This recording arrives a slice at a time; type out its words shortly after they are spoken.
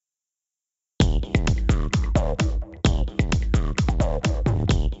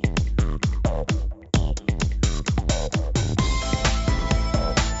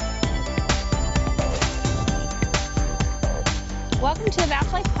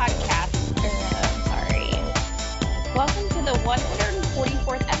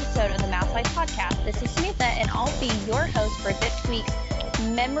I'll be your host for this week's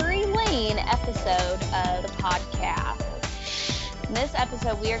Memory Lane episode of the podcast. In this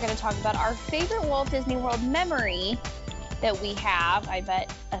episode, we are going to talk about our favorite Walt Disney World memory that we have. I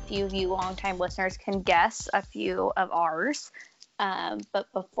bet a few of you longtime listeners can guess a few of ours.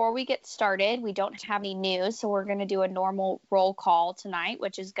 But before we get started, we don't have any news, so we're going to do a normal roll call tonight,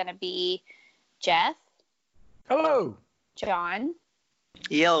 which is going to be Jeff. Hello. John.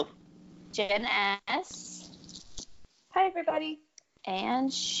 Yo. Jen S. Hi, everybody.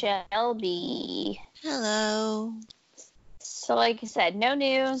 And Shelby. Hello. So, like I said, no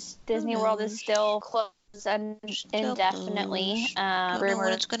news. Disney World is still closed indefinitely. Don't know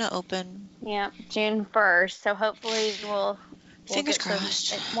when it's going to open. Yeah, June 1st. So hopefully we'll Fingers get crossed.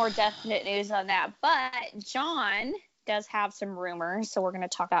 some more definite news on that. But John does have some rumors, so we're going to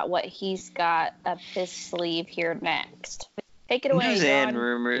talk about what he's got up his sleeve here next. Take it away, News John. and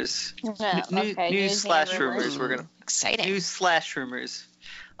rumors. News slash rumors. We're gonna exciting. News slash rumors.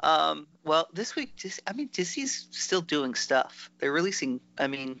 Well, this week, Disney's still doing stuff. They're releasing.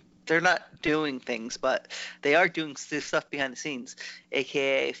 They're not doing things, but they are doing stuff behind the scenes,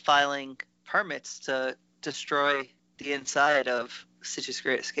 aka filing permits to destroy the inside of Stitch's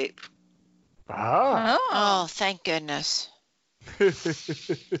Great Escape. Oh, thank goodness. Burn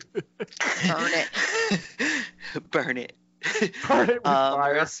it. Burn it. Burn it with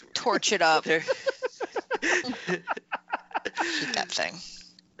fire. Torch it up. Shoot that thing.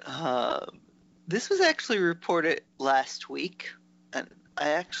 This was actually reported last week, and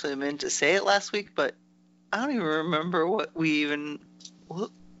I actually meant to say it last week, but I don't even remember what we didn't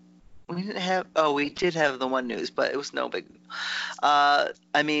have. Oh, we did have the one news, but it was no big. We're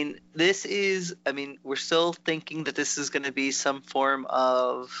still thinking that this is going to be some form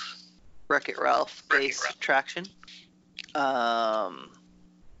of Wreck-It Ralph based attraction. Now,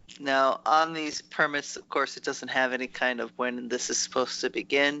 on these permits, of course, it doesn't have any kind of when this is supposed to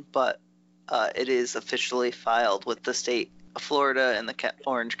begin, but it is officially filed with the state of Florida and the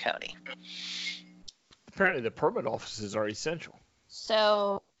Orange County. Apparently, the permit offices are essential.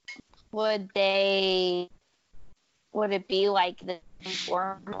 So, would it be like the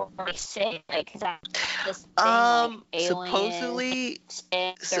form or they say like that? This thing, like supposedly,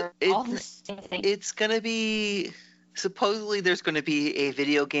 it's gonna be. Supposedly, there's going to be a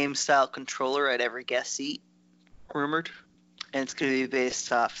video game style controller at every guest seat, rumored, and it's going to be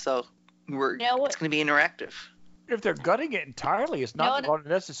based off. So it's going to be interactive. If they're gutting it entirely, it's not going to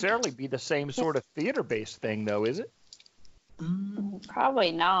necessarily be the same sort of theater-based thing, though, is it?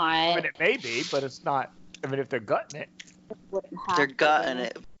 Probably not. I mean, it may be, but it's not. I mean, if they're gutting it, they're gutting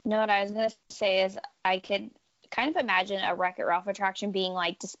it. No, what I was going to say is I could kind of imagine a Wreck-It Ralph attraction being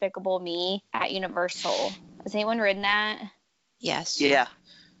like Despicable Me at Universal. Has anyone ridden that? Yes. Yeah.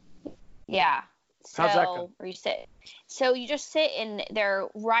 Yeah. So how's that go? where you sit. So you just sit in their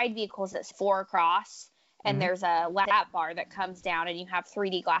ride vehicles that's 4 across, and there's a lap bar that comes down, and you have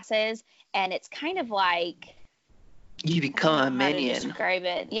 3D glasses, and it's kind of like you become a minion. How to describe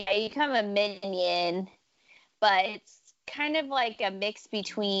it? Yeah, you become a minion, but it's kind of like a mix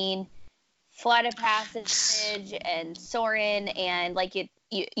between Flight of Passage and Soarin', and like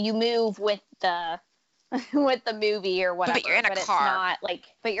you move with the with the movie or whatever. But you're in a car. It's not like,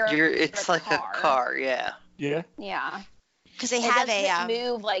 but it's like a car, yeah. Yeah. Yeah. Because they have a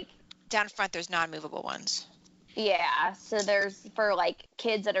move like down front. There's non-movable ones. Yeah. So there's for like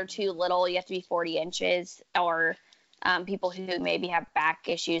kids that are too little, you have to be 40 inches, or people who maybe have back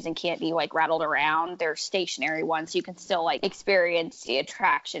issues and can't be like rattled around. They're stationary ones. So you can still like experience the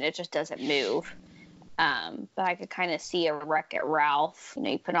attraction. It just doesn't move. But I could kind of see a Wreck-It Ralph.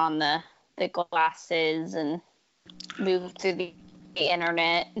 You put on the glasses and move through the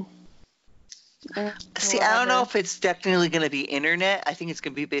internet. See, I don't know if it's technically going to be internet. I think it's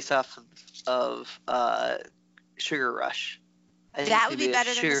going to be based off of Sugar Rush. That would be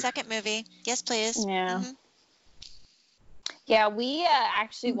better than the second movie. Yes, please. Yeah. Mm-hmm. Yeah, we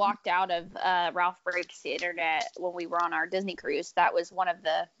actually walked out of Ralph Breaks the Internet when we were on our Disney cruise. That was one of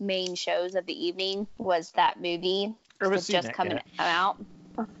the main shows of the evening, was that movie. It was just coming out.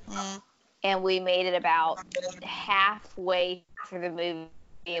 Mm. And we made it about halfway through the movie,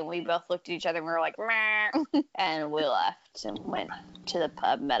 and we both looked at each other and we were like, meh, and we left and went to the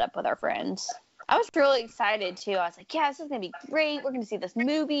pub, met up with our friends. I was really excited too. I was like, yeah, this is going to be great. We're going to see this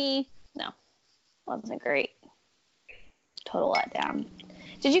movie. No, wasn't great. Total letdown.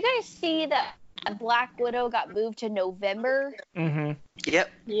 Did you guys see that Black Widow got moved to November? Mm-hmm.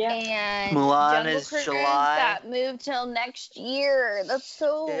 Yep. Yeah. And Mulan Jungle is Cruise July. got moved till next year. That's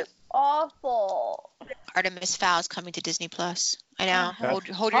so awful. Artemis Fowl is coming to Disney Plus. I know. Uh-huh.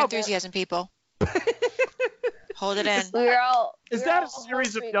 Hold your enthusiasm, people. Hold it in. Is that a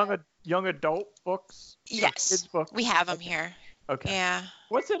series of young adult books? Yes. Kids books? We have them here. Okay. Yeah.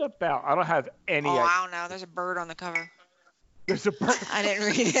 What's it about? I don't have any idea. I don't know. There's a bird on the cover. There's a bird. I didn't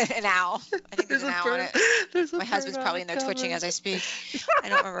read it. An owl. I think there's an owl on it. My husband's probably in there cover. twitching as I speak. I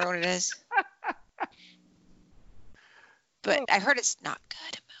don't remember what it is. But I heard it's not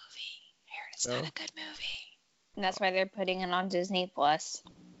good a movie. I heard it's not a good movie. And that's why they're putting it on Disney Plus.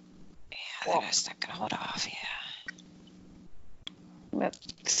 Yeah, they're just not gonna hold off. Yeah.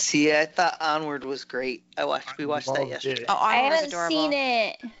 See, I thought Onward was great. We watched that Loved yesterday. it. Oh, I Onward was haven't adorable. seen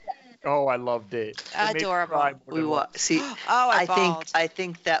it. Oh, I loved it. It made me Adorable. cry more than once. See, Oh, I bawled. I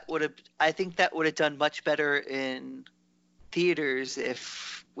think that would have done much better in theaters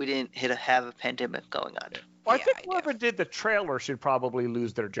if we didn't have a pandemic going on. Well, I Yeah, think I do. whoever did the trailer should probably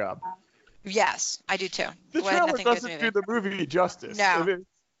lose their job. Yes, I do too. The Well, trailer nothing to do with doesn't the do the movie justice. No. I mean,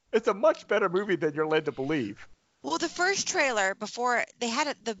 it's a much better movie than you're led to believe. Well, the first trailer before they had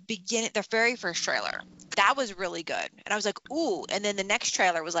it, the very first trailer, that was really good, and I was like, ooh. And then the next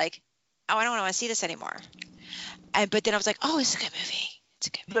trailer was like, oh, I don't want to see this anymore. But then I was like, oh, it's a good movie. It's a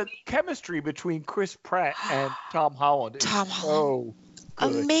good movie. The chemistry between Chris Pratt and Tom Holland is Tom so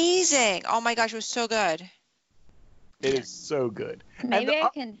good. Amazing! Oh my gosh, it was so good. It is so good. Maybe And I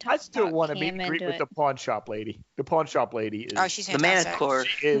can talk I still about want to meet Cam and greet into with it. the pawn shop lady. The pawn shop lady is Oh, she's The fantastic. Manicore.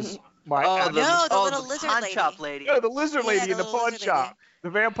 is my Oh, the little lizard pawn lady. shop lady. Yeah, the lizard Yeah, lady the in the little pawn lizard shop. lady. The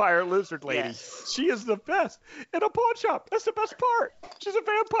vampire lizard lady. Yes. She is the best in a pawn shop. That's the best part. She's a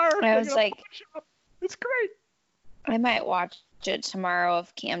vampire. I in was a like- pawn shop. It's great. I might watch it tomorrow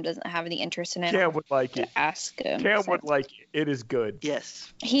if Cam doesn't have any interest in it. Cam would like To it. ask him. Cam so- would like it. It is good.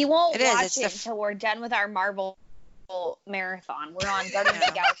 Yes. He won't It is, watch it's it the f- until we're done with our Marvel marathon. We're on Guardians of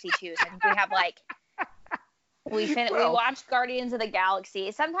the Galaxy 2, so I think we have like we Well- watched Guardians of the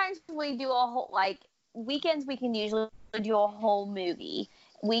Galaxy. Sometimes we do a whole weekends. We can usually do a whole movie.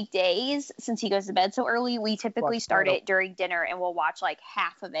 Weekdays, since he goes to bed so early, we typically Watch start Marvel. it during dinner, and we'll watch like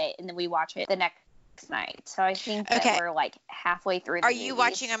half of it, and then we watch it the next night. So I think that Okay. we're like halfway through. The Are you movies.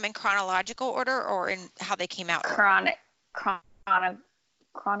 watching them in chronological order or in how they came out?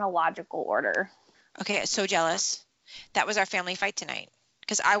 chronological order? Okay, so jealous. That was our family fight tonight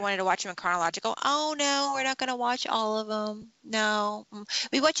because I wanted to watch them in chronological. Oh no, we're not gonna watch all of them. No,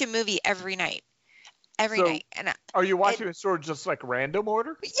 we watch a movie every night. Every So- night, and Are you watching it sort of just like random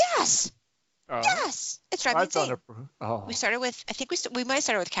order? yes, Oh. yes, it's driving me That's insane. oh. We started with, I think we might have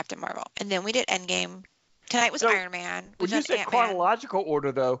started with Captain Marvel, and then we did Endgame. Tonight was So, Iron Man. When We've you done say Ant-Man. chronological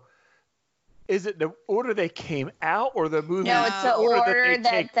order, though, is it the order they came out or the movie? No, it's the order they that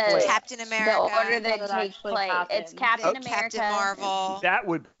take the- place? Captain America. The order that That takes actually place. happened. It's Captain America. Captain Marvel. That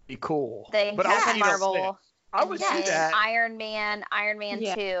would be cool. Then But I would Captain need a Marvel. list. I would and see then that. Iron Man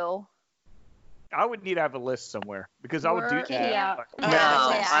Yeah. 2. I would need to have a list somewhere because I would do We're- that. yeah. Like, Oh, No,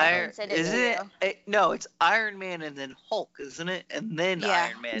 yeah, Iron, send it to isn't it? you. No, it's Iron Man and then Hulk, isn't it? And then Yeah.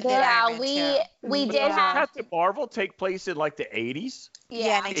 Iron Man. Then Yeah, Iron Man we 2. we But did doesn't have Captain Marvel take place in like the 80s?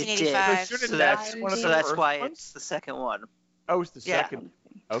 Yeah, It 1985. So shouldn't So that that's, be one of so the that's first why ones? it's the second one. Oh, it's the Yeah. second.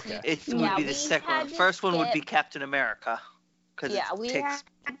 Okay. It Yeah, would be we the second had one. to First one would be skip- Captain America. Because yeah, we takes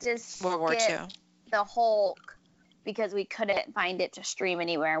had to skip World War II. the Hulk because we couldn't find it to stream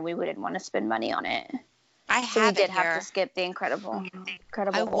anywhere. We wouldn't want to spend money on it. I So we have did it have here. to skip the Incredible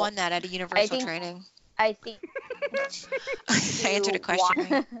I Hulk. won that at a Universal think- training. I think I answered a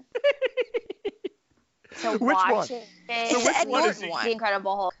question. So Which watch one? it. It's which the Ed one is Norton it? one. The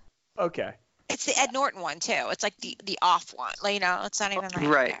Incredible Hulk. Okay. It's the Ed Norton one too. It's like the off one. Like, you know, it's not even like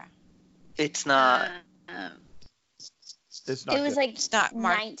Right. it's not. It's not It was good. like It's not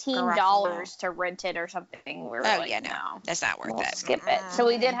Mark $19 to rent it or something. We were Oh like, yeah, no, that's not worth we'll it. skip it. So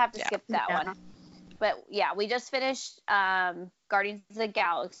we did have to Yeah. skip that Yeah. one. But yeah, we just finished Guardians of the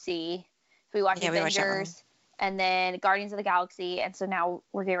Galaxy. We watched Yeah, we watched that one. Avengers and then Guardians of the Galaxy. And so now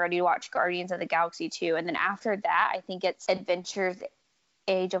we're getting ready to watch Guardians of the Galaxy 2. And then after that, I think it's Adventures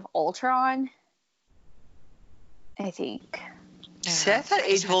Age of Ultron. I think. See, I thought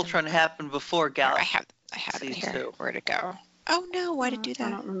Age of Ultron happened before I Galaxy. have it here. Two. Where'd it go? Oh no, why did it do I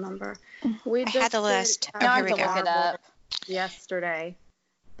that? don't remember. We I just had the did list. Oh, Now I here have we to go. look it up. yesterday,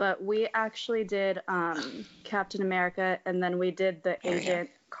 but we actually did Captain America, and then we did the Here we go. Agent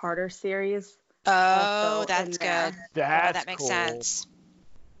Carter series. Oh, Also that's in good. there. Oh, That's that makes cool. sense.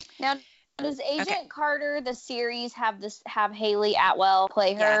 Now, does Agent Okay. Carter, the series, have Haley Atwell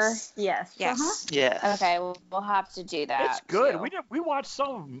play her? Yes. Yes. Yes. Yeah. Okay, we'll have to do that. It's good. too. We watched some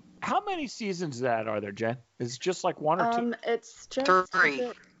of them. How many seasons of that are there, Jen? Is it just like one or two? It's just Three.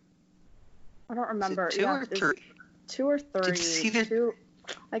 I don't remember. Two Yeah, or it's three? 2 or 3. Did you see the- Two.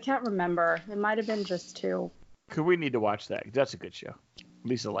 I can't remember. It might have been just 2. Cause we need to watch that. That's a good show.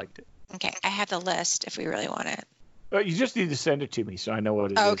 Lisa liked it. Okay, I have the list if we really want it. You just need to send it to me so I know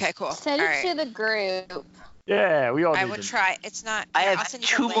what it is. Oh, okay, cool. Send All it right. to the group. Yeah, we all I need will to. try. It's not. I I'll have send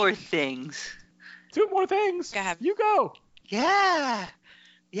you two the more link. things. 2 more things. Go ahead. You go. Yeah.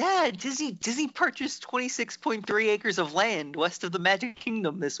 Disney purchased 26.3 acres of land west of the Magic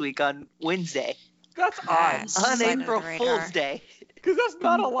Kingdom this week on Wednesday. That's odd. Nice. On Slide under April the radar. Fool's Day. Because that's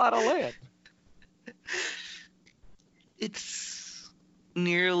not a lot of land. It's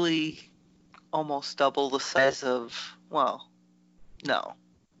nearly almost double the size of, well, no.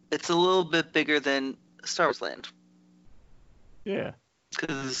 It's a little bit bigger than Star Wars Land. Yeah.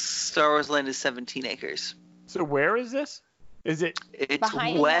 Because Star Wars Land is 17 acres. So where is this? Is it It's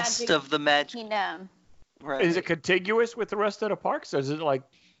Behind the west Magic of the Magic. Kingdom. Right. is it contiguous with the rest of the parks? Or is it like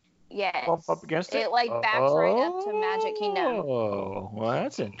Yes. bump up against it? It like backs right up to Magic Kingdom. Oh, well,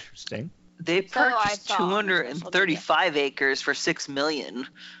 that's interesting. They So I purchased saw on social 235 acres for $6 million.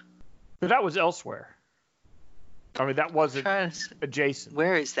 But that was elsewhere. I mean, that wasn't Trying to s- adjacent.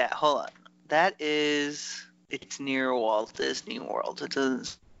 Where is that? Hold on. It's near Walt Disney World. It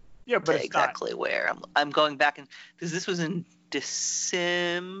doesn't Yeah, but say it's not. exactly where. I'm going back and because this was in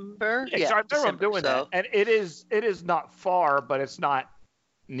December. Yeah, so I remember December, doing that, and it is not far, but it's not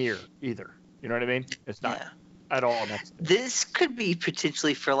near either. You know what I mean? It's not Yeah. at all next. To it. This could be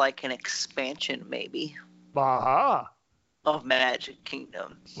potentially for like an expansion, maybe, Aha, of Magic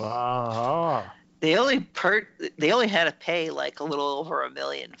Kingdom. aha. They only had to pay like a little over $1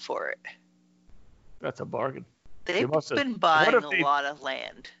 million for it. That's a bargain. They've must have- been buying what if a they- lot of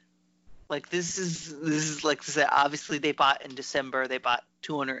land. Like this is like I said, obviously they bought in December. They bought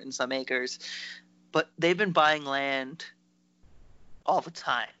 200 and some acres, but they've been buying land all the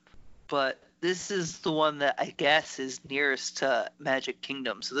time. But this is the one that I guess is nearest to Magic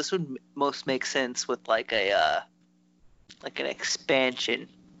Kingdom. So this would most make sense with like an expansion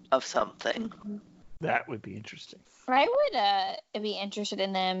of something. That would be interesting. I would be interested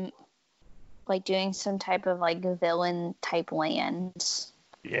in them like doing some type of like villain type land.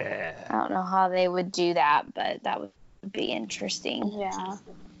 Yeah. I don't know how they would do that, but that would be interesting. Yeah.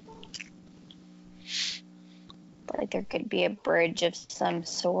 Like there could be a bridge of some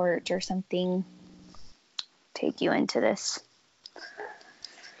sort or something. Take you into this.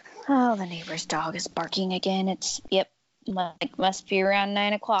 Oh, the neighbor's dog is barking again. Must be around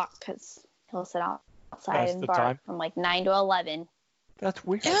 9 o'clock because he'll sit outside That's and the bark time? from like 9 to 11. That's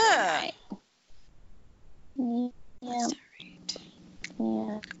weird. Yeah. Yeah.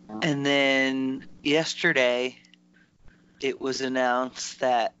 Yeah. And then yesterday, it was announced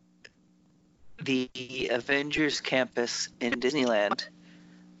that the Avengers campus in Disneyland,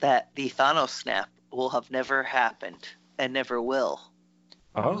 that the Thanos snap will have never happened and never will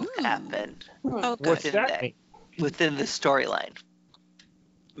Oh, happen Oh, good. what's Good. that mean? within the storyline.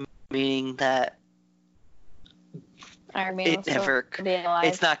 Meaning that Iron Man it will still never, be alive.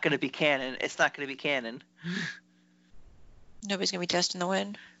 it's not going to be canon. It's not going to be canon. Nobody's gonna be dust in the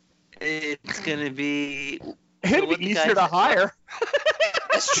wind. It's going to be. It'd what be the easier guys- to hire.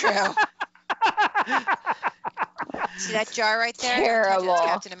 That's true. See that jar right there? Terrible. That's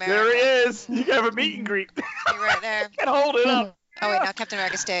Captain America. There he is. You can have a meet and greet. You're right there. Can hold it up. Oh wait, no, Captain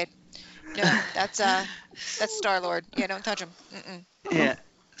America stayed. No, that's Star-Lord. Yeah, don't touch him. Mm-mm. Yeah.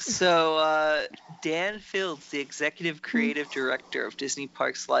 So Dan Fields, the executive creative director of Disney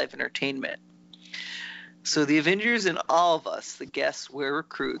Parks Live Entertainment. So the Avengers and all of us, the guests, we're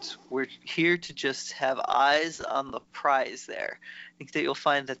recruits. We're here to just have eyes on the prize there. I think that you'll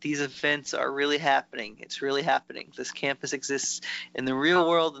find that these events are really happening. It's really happening. This campus exists in the real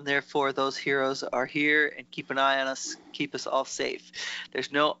world, and therefore those heroes are here and keep an eye on us, keep us all safe.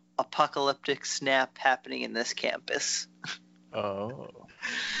 There's no apocalyptic snap happening in this campus. Oh.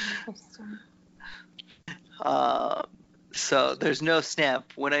 So there's no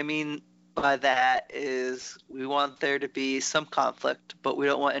snap. What I mean by that is we want there to be some conflict, but we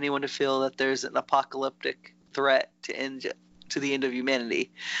don't want anyone to feel that there's an apocalyptic threat to the end of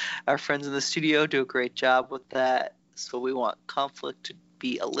humanity. Our friends in the studio do a great job with that, so we want conflict to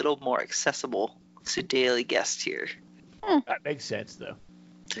be a little more accessible to daily guests here. That makes sense, though.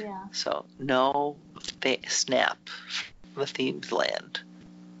 Yeah. So no snap for the themed land,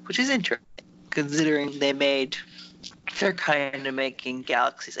 which is interesting considering they're kind of making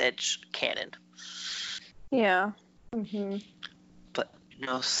Galaxy's Edge canon, Yeah. Mm-hmm. but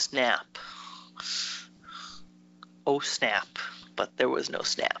no snap. Oh snap! But there was no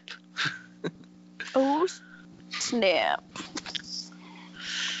snap. Oh, snap.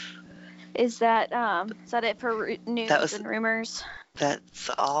 Is that it for news That was- and rumors? that's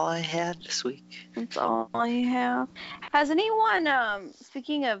all I had this week. That's all I have. Has anyone,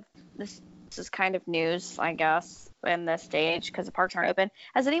 speaking of this is kind of news, I guess, in this stage because the parks aren't open.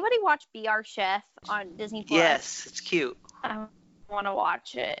 Has anybody watched Be Our Chef on Disney Plus? Yes, it's cute. I want to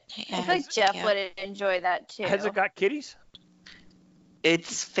watch it. Yeah, I feel like Jeff would enjoy that too. Has it got kitties?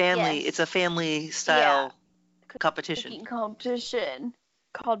 It's family. Yes. It's a family style competition. Cooking competition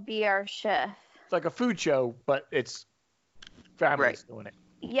called Be Our Chef. It's like a food show, but it's families doing it.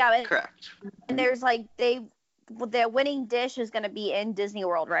 Yeah, Correct. and there's like the winning dish is going to be in Disney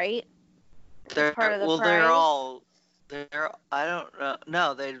World, right? They're part of the they're prize? all I don't know.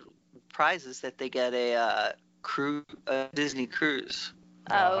 No, they prizes that they get a Disney cruise.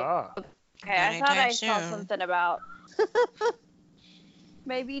 Oh, Ah. okay. I thought I Anytime saw soon. something about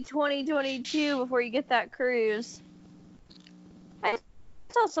maybe 2022 before you get that cruise. I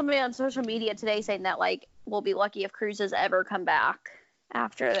saw somebody on social media today saying that like we'll be lucky if cruises ever come back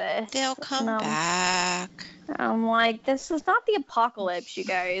after this. They'll come back. I'm like, this is not the apocalypse, you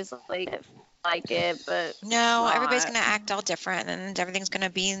guys. Like it, but No, not. everybody's going to act all different, and everything's going to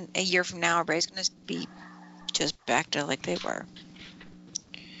be a year from now. Everybody's going to be just back to like they were.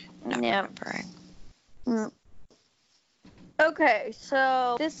 Not yeah. remembering. Mm. Okay,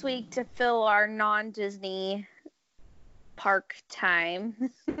 so this week to fill our non-Disney park time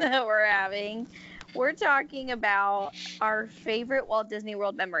that we're having, we're talking about our favorite Walt Disney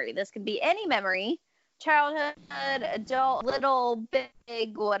World memory. This could be any memory, childhood, adult, little,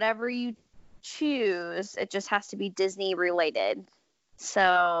 big, whatever you choose. It just has to be Disney related.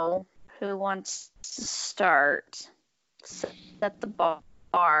 So who wants to start? Set the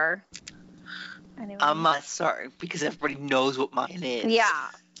bar. Anyone? I'm not sorry because everybody knows what mine is. Yeah.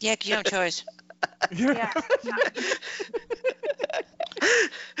 Yeah, 'cause you don't have a choice. Yeah.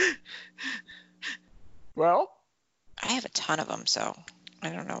 Well, I have a ton of them, so I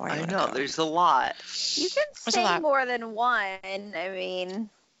don't know where you I wanna know go. there's a lot. You can There's a say lot. more than one. I mean,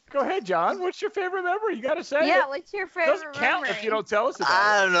 go ahead, John. What's your favorite memory? You got to say yeah. it. What's your It favorite doesn't count memory? if you don't tell us about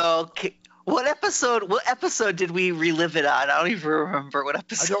I don't know. What episode did we relive it on? I don't even remember what it. I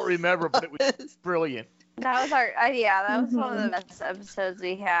episode. don't remember, but it was brilliant. That was our. Yeah, that was one of the best episodes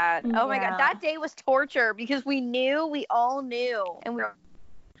we had. Oh my Yeah. god, that day was torture because we all knew, and we were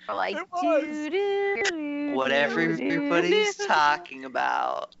like, It was. doo-doo-doo-doo-doo-doo. What everybody's talking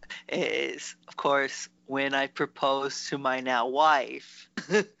about is, of course, when I proposed to my now wife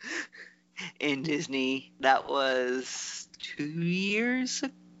in Disney. That was 2 years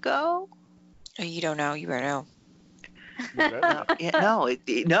ago. Oh, you don't know. You better know. Yeah,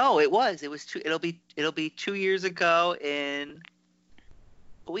 no, it was. It was two. It'll be 2 years ago in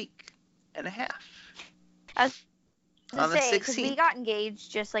a week and a half. On the Because we 16th. got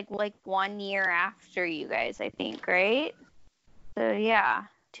engaged just like 1 year after you guys, I think, right? So yeah,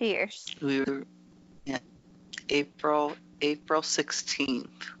 2 years. We were, April 16th,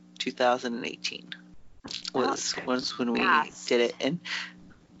 2018 was when we Yes. did it,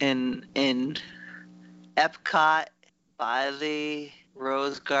 and in Epcot by the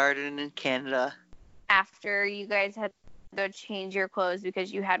Rose Garden in Canada. After you guys had to go change your clothes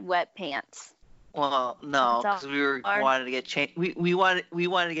because you had wet pants. Well, no, That's because we were all. wanted to get changed. We wanted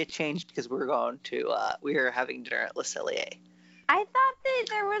to get changed because we were going to we were having dinner at Le Cellier. I thought that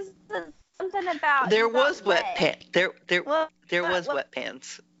there was something about There you got was wet pants. There Well, was what- wet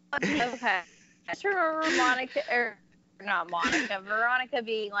pants. okay. I just remember Veronica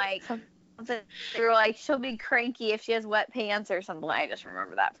being like something. They were like, she'll be cranky if she has wet pants or something. I just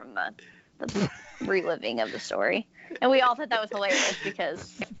remember that from the reliving of the story, and we all thought that was hilarious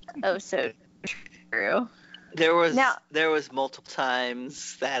because it was so true. There was Now- multiple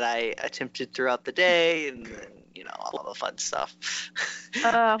times that I attempted throughout the day, and all the fun stuff. We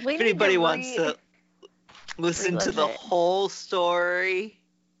If need anybody to wants to listen to relive the it. whole story,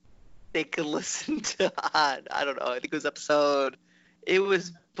 they could listen to I don't know. I think it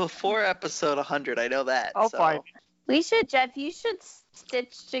was before episode 100. I know that. I'll so. find We should, Jeff. You should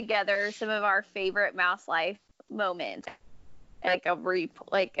stitch together some of our favorite Mouse Life moments, like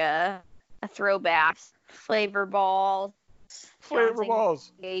a throwback, flavor balls, Flavor John's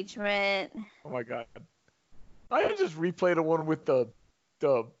balls. engagement. Oh my god. I just replayed the one with the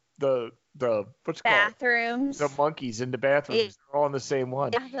what's it called? Bathrooms. The monkeys in the bathrooms. They're all in the same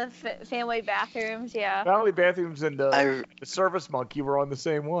one. Yeah, the family bathrooms. Yeah. Family bathrooms and I the service monkey were on the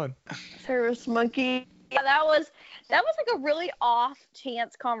same one. Service monkey. Yeah, that was like a really off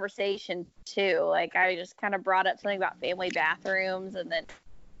chance conversation too. Like I just kind of brought up something about family bathrooms, and then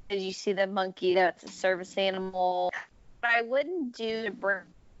did you see the monkey that's a service animal? What I wouldn't do to bring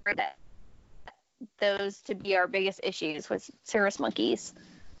that those to be our biggest issues with service monkeys.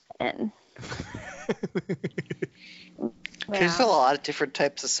 And There's a lot of different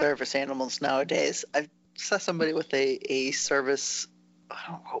types of service animals nowadays. I saw somebody with a service.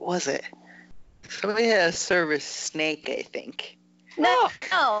 What was it? Somebody had a service snake, I think. No.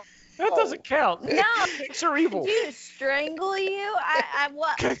 That doesn't count. No. Snakes are evil. Did you strangle you? I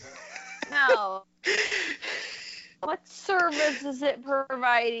what? No. What service is it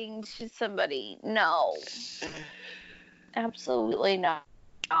providing to somebody? No. Absolutely not.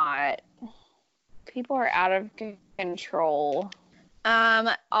 People are out of control.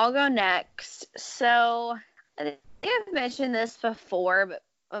 I'll go next. So, I think I've mentioned this before,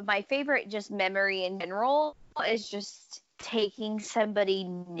 but my favorite just memory in general is just taking somebody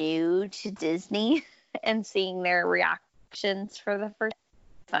new to Disney and seeing their reactions for the first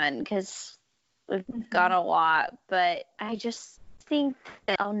time, because we've gone a lot, but I just think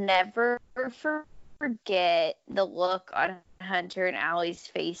that I'll never forget the look on Hunter and Allie's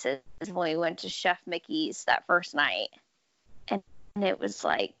faces when we went to Chef Mickey's that first night. And it was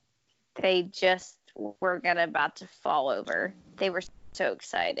like they just were about to fall over. They were so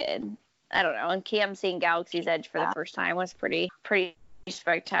excited. I don't know. And Cam seeing Galaxy's Edge for the first time was pretty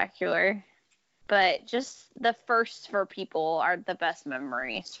spectacular. But just the first for people are the best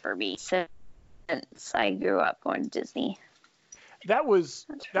memories for me since I grew up going to Disney. That was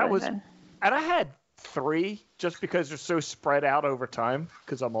good. And I had 3 just because they're so spread out over time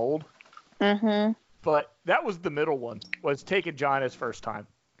because I'm old. Mm-hmm. But that was the middle one, was taking John his first time,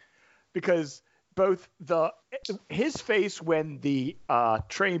 because both his face when the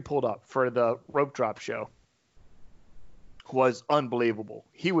train pulled up for the rope drop show was unbelievable.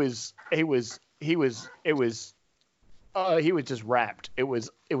 He was just wrapped. It was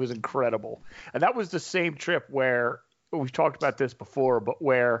incredible. And that was the same trip where we've talked about this before, but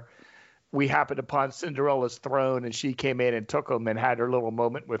where we happened upon Cinderella's throne and she came in and took him and had her little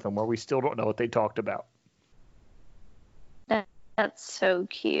moment with him where we still don't know what they talked about. That's so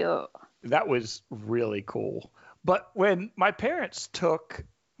cute. That was really cool. But when my parents took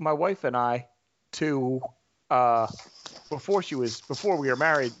my wife and I to before we were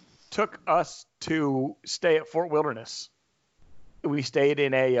married, took us to stay at Fort Wilderness. We stayed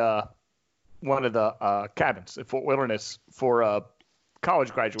in one of the cabins at Fort Wilderness for a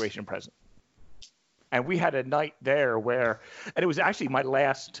college graduation present. And we had a night there and it was actually my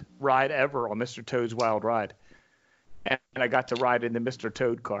last ride ever on Mr. Toad's Wild Ride. And I got to ride in the Mr.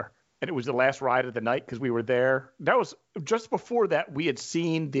 Toad car. And it was the last ride of the night because we were there. That was just before that we had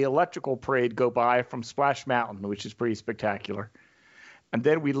seen the electrical parade go by from Splash Mountain, which is pretty spectacular. And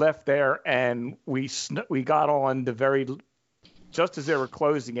then we left there and we got on just as they were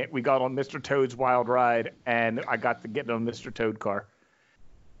closing it, we got on Mr. Toad's Wild Ride, and I got to get on Mr. Toad car.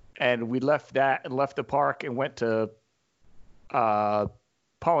 And we left that and left the park and went to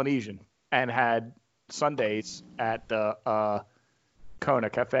Polynesian and had Sundays at the Kona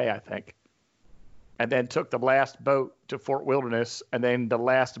Cafe, I think. And then took the last boat to Fort Wilderness and then the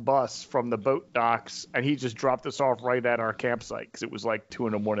last bus from the boat docks. And he just dropped us off right at our campsite because it was like 2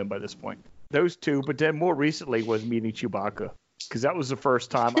 a.m. by this point. Those two, but then more recently was meeting Chewbacca, because that was the first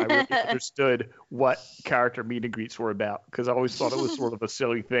time I really understood what character meet and greets were about, because I always thought it was sort of a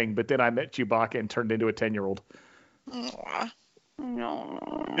silly thing. But then I met Chewbacca and turned into a 10-year-old.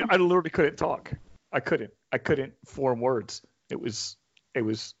 No. I literally couldn't talk. I couldn't form words. It was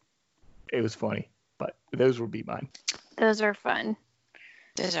funny, but those would be mine. Those are fun.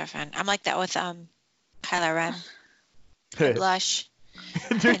 I'm like that with Kylo Ren. I blush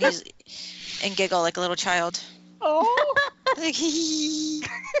and giggle like a little child. Oh. Like, he'll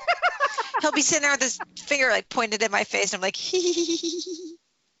be sitting there with his finger like pointed at my face, and I'm like,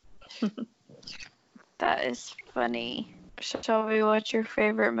 That is funny. Shelby, what's your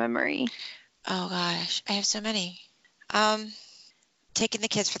favorite memory? Oh gosh, I have so many. Taking the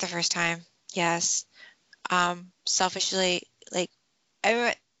kids for the first time, yes. Selfishly, like, I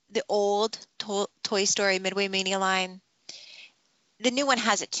remember the old Toy Story Midway Mania line. The new one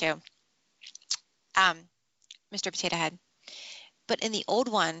has it too. Mr. Potato Head. But in the old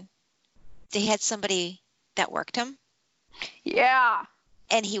one, they had somebody that worked him. Yeah.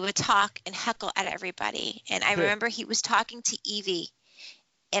 And he would talk and heckle at everybody. And I remember he was talking to Evie.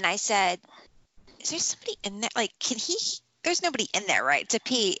 And I said, is there somebody in there? Like, there's nobody in there, right, to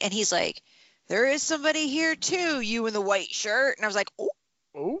pee? And he's like, there is somebody here too, you in the white shirt. And I was like,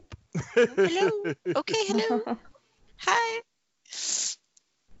 oh. Hello. Okay, hello. Hi.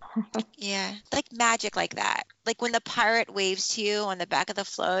 Yeah, like magic like that. Like when the pirate waves to you on the back of the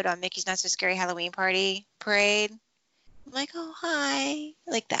float on Mickey's Not So Scary Halloween Parade. I'm like, oh, hi.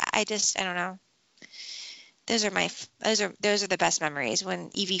 Like that. I don't know. those are those are the best memories when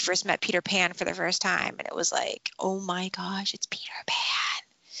Evie first met Peter Pan for the first time, and it was like, oh my gosh, it's Peter Pan.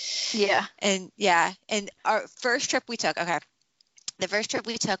 Yeah. And and our first trip we took,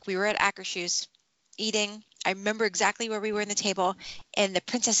 we were at Akershus eating. I remember exactly where we were in the table, and the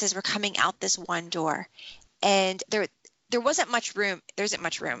princesses were coming out this one door, and there wasn't much room. There isn't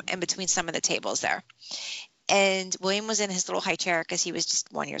much room in between some of the tables there. And William was in his little high chair because he was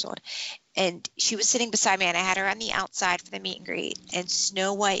just 1 year old. And she was sitting beside me, and I had her on the outside for the meet and greet. And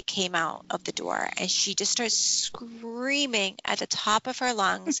Snow White came out of the door, and she just starts screaming at the top of her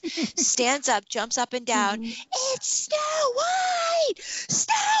lungs, stands up, jumps up and down. It's Snow White!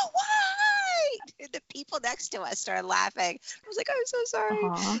 Snow White! And the people next to us started laughing. I was like, I'm so sorry.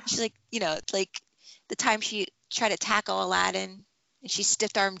 Aw. She's like, like the time she tried to tackle Aladdin, and she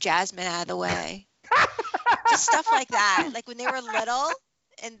stiff-armed Jasmine out of the way. Just stuff like that, like when they were little,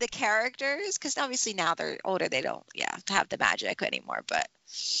 and the characters, because obviously now they're older, they don't have the magic anymore, but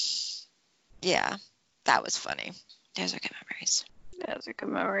yeah, that was funny. Those are good memories. Those are good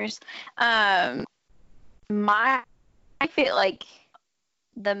memories. I feel like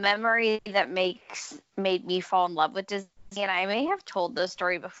the memory that made me fall in love with Disney, and I may have told this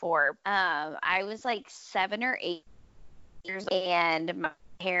story before. I was like 7 or 8 years old, and my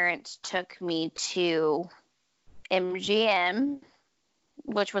parents took me to MGM,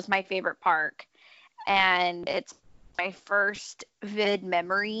 which was my favorite park, and it's my first vivid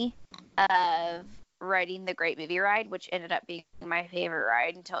memory of riding the Great Movie Ride, which ended up being my favorite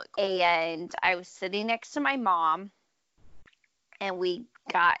ride and I was sitting next to my mom, and we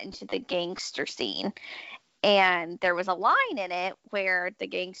got into the gangster scene, and there was a line in it where the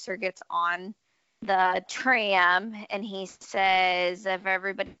gangster gets on the tram and he says, if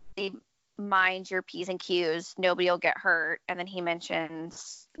everybody mind your P's and Q's, nobody will get hurt. And then he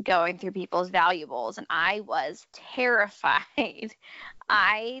mentions going through people's valuables, and I was terrified.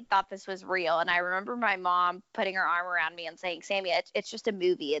 I thought this was real, and I remember my mom putting her arm around me and saying, Sammy, it's just a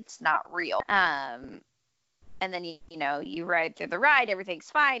movie, it's not real. And then you ride through the ride, everything's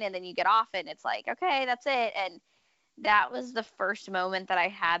fine, and then you get off it and it's like, okay, that's it. And that was the first moment that I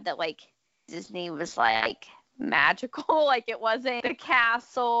had that like Disney was like magical. Like it wasn't the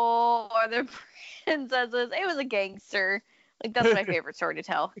castle or the princesses, it was a gangster. Like that's my favorite story to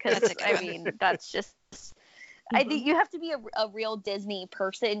tell, because that's just I think you have to be a real Disney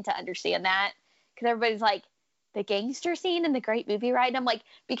person to understand that, because everybody's like, the gangster scene in the Great Movie Ride, and I'm like,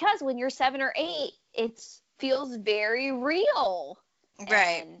 because when you're 7 or 8 it feels very real,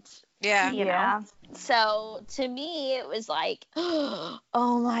 Right. and Yeah. know? So to me it was like, oh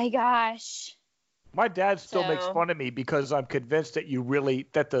my gosh. My dad still makes So- fun of me because I'm convinced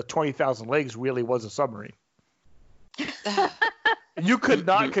that the 20,000 Leagues really was a submarine. You could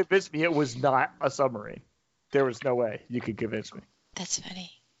not convince me it was not a submarine. There was no way you could convince me. That's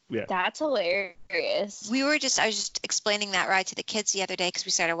funny. That's hilarious. I was just explaining that ride to the kids the other day because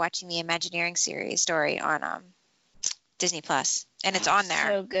we started watching the Imagineering series story on Disney Plus, and it's on there.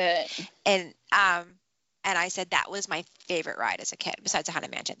 So good. And I said that was my favorite ride as a kid, besides the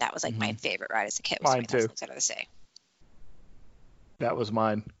Haunted Mansion. That was like my favorite ride as a kid. Was Mine too. Center of the Sea. That was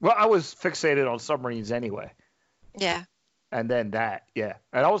mine. Well, I was fixated on submarines anyway. Yeah. And then that, yeah.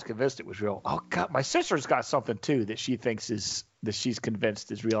 And I was convinced it was real. Oh, God. My sister's got something, too, that she thinks that she's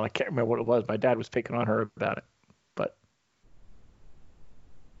convinced is real. I can't remember what it was. My dad was picking on her about it. But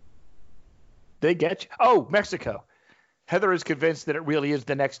they get you. Oh, Mexico. Heather is convinced that it really is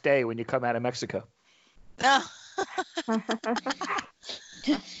the next day when you come out of Mexico. No.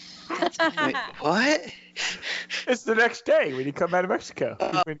 Wait, what? It's the next day when you come out of Mexico.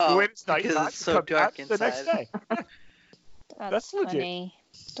 When you win, it's because nighttime, it's so you come dark out the next inside. day. That's legit. funny.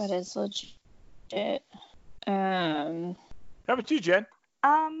 That is legit. How about you, Jen?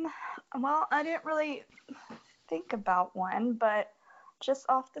 Well, I didn't really think about one, but just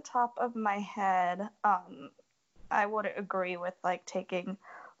off the top of my head, I would agree with like taking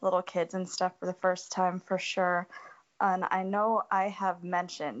little kids and stuff for the first time for sure. And I know I have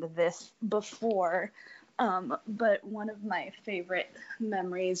mentioned this before, but one of my favorite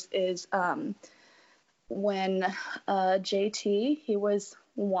memories is when JT, he was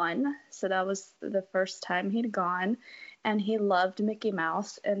 1, so that was the first time he'd gone, and he loved Mickey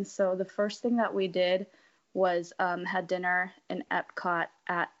Mouse. And so the first thing that we did was had dinner in Epcot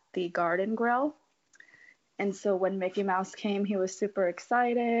at the Garden Grill. And so when Mickey Mouse came, he was super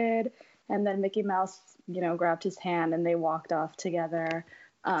excited. And then Mickey Mouse, grabbed his hand and they walked off together.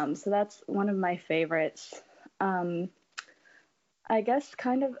 So that's one of my favorites. I guess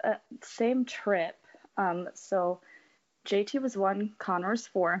kind of a same trip. So JT was 1, Connor was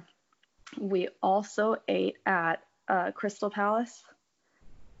 4. We also ate at Crystal Palace,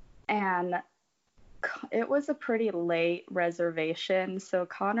 and it was a pretty late reservation, so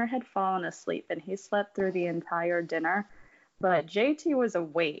Connor had fallen asleep and he slept through the entire dinner, but JT was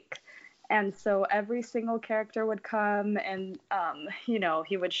awake. And so every single character would come and,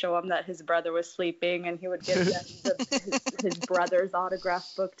 he would show him that his brother was sleeping, and he would give them his brother's autograph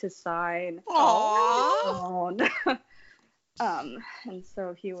book to sign. Aww. And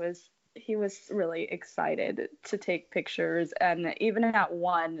so he was really excited to take pictures, and even at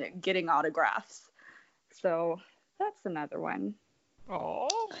one, getting autographs. So that's another one. Oh,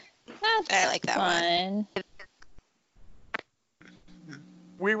 I like that one.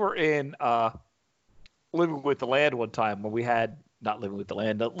 we were in Living with the Land one time when we had not Living with the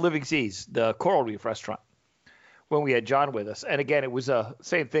Land, Living Seas, the Coral Reef restaurant, when we had John with us. And again, it was a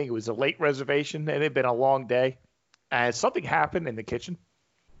same thing. It was a late reservation, and it had been a long day, and something happened in the kitchen,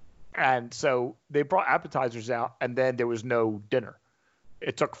 and so they brought appetizers out, and then there was no dinner.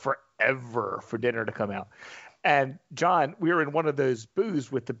 It took forever for dinner to come out. And John, we were in one of those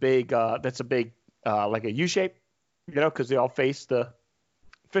booths with the big, that's a big, like a U shape, because they all face the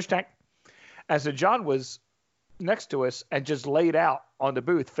fish tank. And so John was next to us and just laid out on the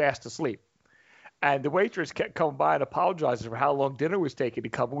booth fast asleep. And the waitress kept coming by and apologizing for how long dinner was taking to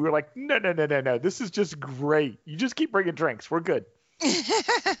come. We were like, no, this is just great. You just keep bringing drinks. We're good.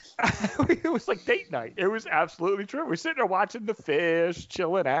 It was like date night. It was absolutely true. We're sitting there watching the fish,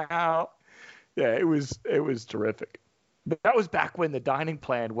 chilling out. Yeah, it was terrific. That was back when the dining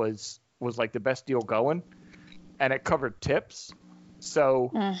plan was like the best deal going, and it covered tips.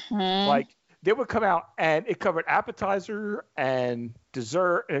 So like they would come out and it covered appetizer and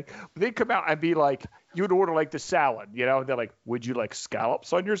dessert. And they'd come out and be like, you would order like the salad, and they're like, would you like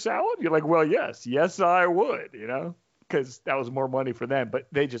scallops on your salad? You're like, well, yes, I would, because that was more money for them. But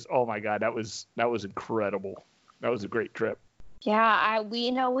they just, oh my God, that was incredible. That was a great trip. Yeah, we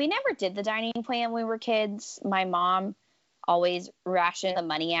never did the dining plan when we were kids. My mom always rationed the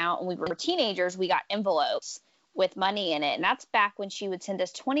money out. When we were teenagers, we got envelopes with money in it. And that's back when she would send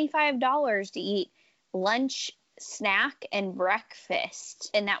us $25 to eat lunch, snack, and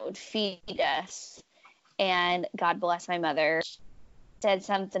breakfast. And that would feed us. And God bless my mother. Said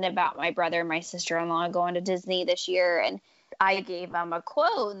something about my brother and my sister-in-law going to Disney this year, and I gave them a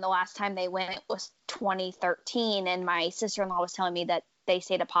quote, and the last time they went was 2013, and my sister-in-law was telling me that they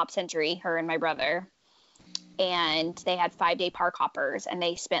stayed at Pop Century, her and my brother, and they had 5-day park hoppers, and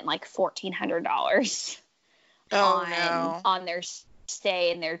they spent like $1,400 on their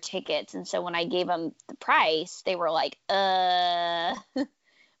stay and their tickets. And so when I gave them the price, they were like, but I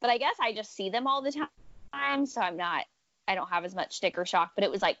guess I just see them all the time, so I don't have as much sticker shock, but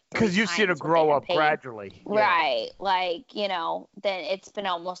it was like because you've seen it grow up gradually, right? Like then it's been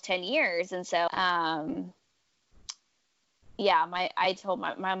almost 10 years, and so I told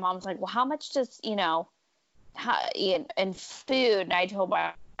my mom's like, well, how much does and food? And I told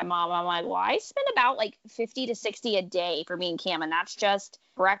my mom, I'm like, well, I spend about like 50 to 60 a day for me and Cam, and that's just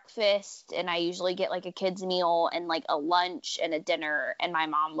breakfast, and I usually get like a kid's meal and like a lunch and a dinner. And my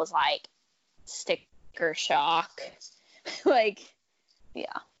mom was like, sticker shock. Like,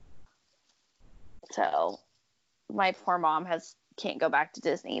 yeah. So my poor mom can't go back to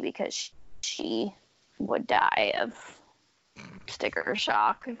Disney because she would die of sticker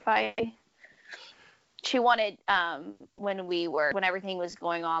shock she wanted when everything was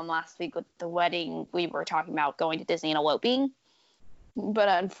going on last week with the wedding, we were talking about going to Disney and eloping, but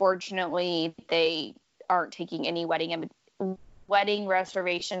unfortunately they aren't taking any wedding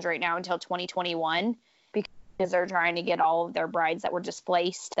reservations right now until 2021 because they're trying to get all of their brides that were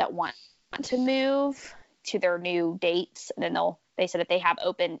displaced that want to move to their new dates, and then they said if they have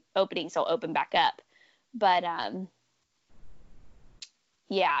openings they'll open back up. But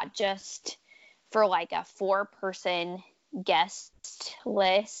just for like a 4-person guest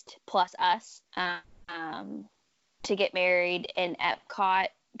list plus us to get married in Epcot,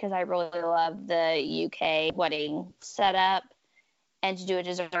 because I really love the UK wedding setup, and to do a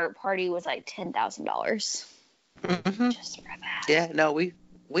dessert party was like $10,000 just for that. Yeah, no, we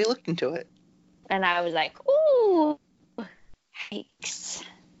looked into it, and I was like, ooh, yikes.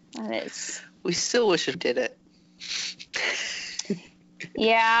 We still wish we did it.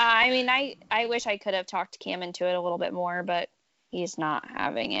 Yeah, I mean, I wish I could have talked Cam into it a little bit more, but he's not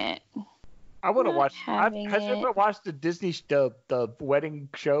having it. I want to watch. Has anyone watched the Disney the wedding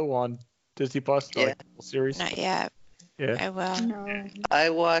show on Disney Plus? The series? Not yet. Yeah. I will. No. I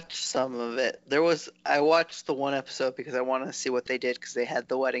watched some of it. I watched the one episode because I wanted to see what they did because they had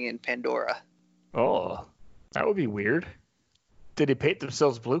the wedding in Pandora. Oh, that would be weird. Did they paint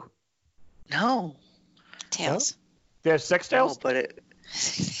themselves blue? No. Tails. There's sex No, tales? but it.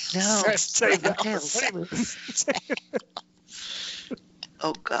 No. Say that. Tails.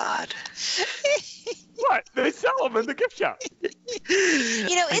 Oh God. What? They sell them in the gift shop.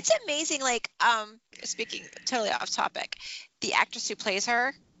 You know, it's amazing. Like, speaking totally off topic, the actress who plays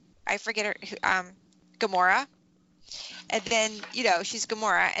her, I forget her, Gamora. And then, you know, she's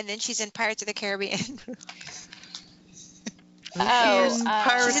Gamora, and then she's in Pirates of the Caribbean. Pirates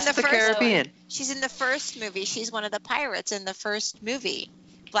she's in the of the first Caribbean. She's in the first movie. She's one of the pirates in the first movie,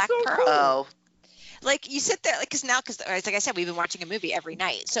 Black So Pearl. cool. Oh. Like, you sit there, like, because like I said, we've been watching a movie every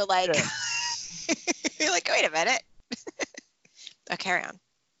night. So, like, Yeah. you're like, wait a minute. Oh, carry on.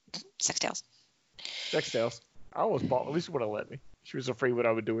 Sex tales. Sex tales. I almost bought. At least would have let me. She was afraid what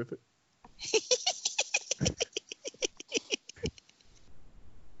I would do with it.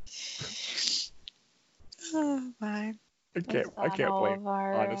 Oh, my. I can't blame.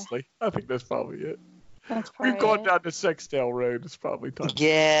 Honestly, I think that's probably it. That's probably We've gone it. down the sex tale road. It's probably time.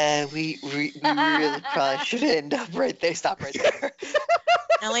 Yeah, we really probably should end up right there. Stop right there.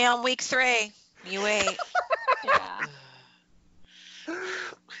 Only on week 3. You wait. Yeah.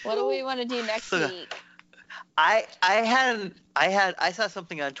 What do we want to do next week? I saw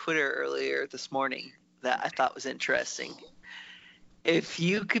something on Twitter earlier this morning that I thought was interesting. If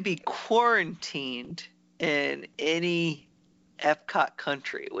you could be quarantined in any Epcot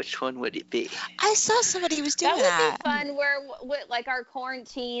country, which one would it be? I saw somebody was doing That that. would be fun. Where, like our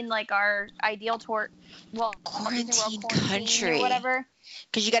quarantine, like our ideal tour, well, Quarantine quarantine country. or whatever.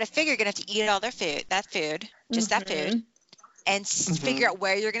 Because you got to figure you're going to have to eat all their food, that food, that food, and figure out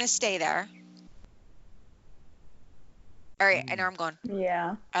where you're going to stay there. All right, I know where I'm going.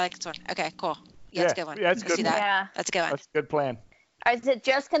 Yeah. I like this one. Okay, cool. Yeah, that's a good one. Yeah, that's a Let's good do one. that. Yeah. That's a good one. That's a good plan. Is it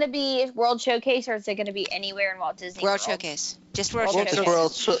just going to be World Showcase, or is it going to be anywhere in Walt Disney World World? Showcase. Just World World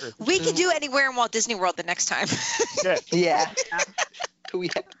Showcase. Showcase. We can do anywhere in Walt Disney World the next time. Yeah. Yeah. we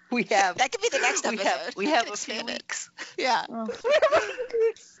have That could be the next episode. we have a few Expand it. weeks. Yeah. Oh.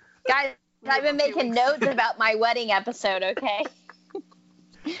 Guys, I've been making notes about my wedding episode, okay?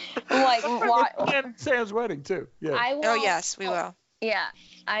 I'm like, what? And Sam's wedding too. Yeah. I will, Oh, yes, we will. Yeah,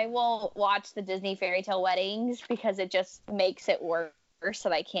 I will watch the Disney fairy tale weddings because it just makes it worse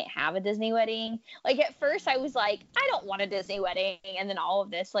that I can't have a Disney wedding. Like at first I was like, I don't want a Disney wedding, and then all of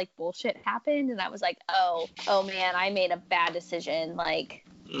this like bullshit happened, and I was like, oh man, I made a bad decision. Like,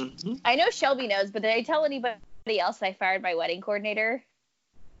 I know Shelby knows, but did I tell anybody else that I fired my wedding coordinator?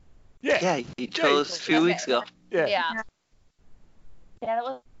 Yeah. You told us a few weeks ago. Yeah. Yeah,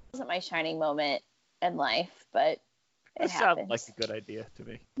 that wasn't my shining moment in life, but it That sounded happens. like a good idea to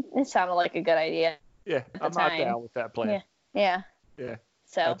me. It sounded like a good idea. Yeah, the I'm not time. down with that plan. Yeah. Yeah. I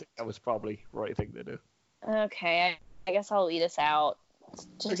So, think that was probably the right thing to do. okay, I guess I'll lead us out. It's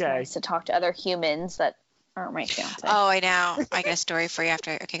just Okay. nice to talk to other humans that aren't my fiance. Oh, I know. I got a story for you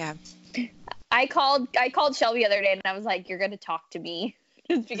after. Okay, go ahead. I called Shelby the other day, and I was like, "You're gonna talk to me,"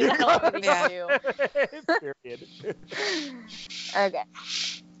 just because I don't know what Yeah. to do. Period. Okay.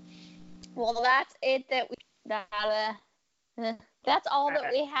 Well, that's it. That's all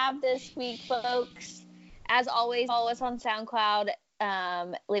that we have this week, folks. As always, follow us on SoundCloud.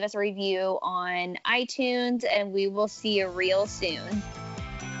 Leave us a review on iTunes, and we will see you real soon.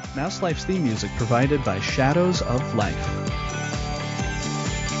 Mouse Life's theme music provided by Shadows of Life.